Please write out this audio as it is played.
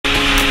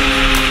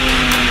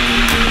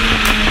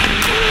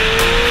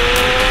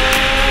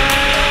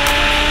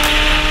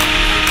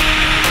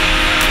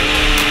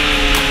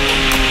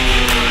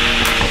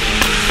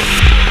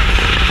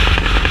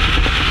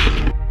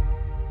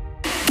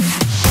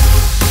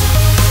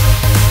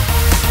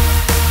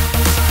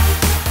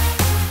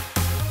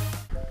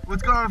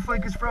on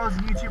Flankers for us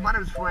on YouTube. My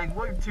name is Flank.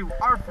 Welcome to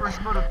our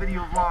first moto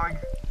video vlog.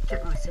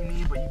 Can't really see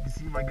me, but you can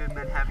see my good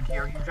man Havok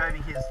here. He's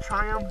driving his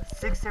Triumph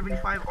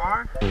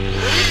 675R.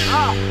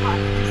 Oh, fuck,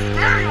 he's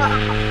scary,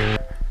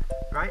 motherfucker!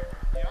 Right?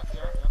 Yeah.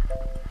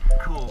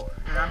 Cool.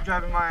 And I'm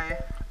driving my,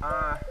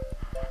 a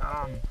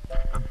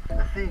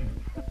thing.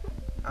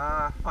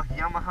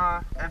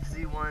 Yamaha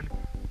FZ1.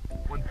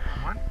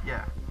 One?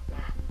 Yeah.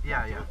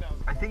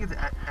 I think it's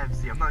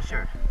FZ, I'm not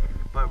sure.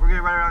 But we're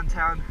gonna ride around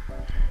town.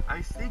 I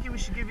was thinking we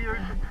should give you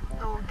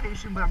the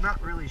location, but I'm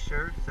not really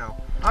sure, so.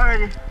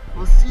 Alrighty,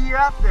 we'll see you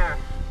out there.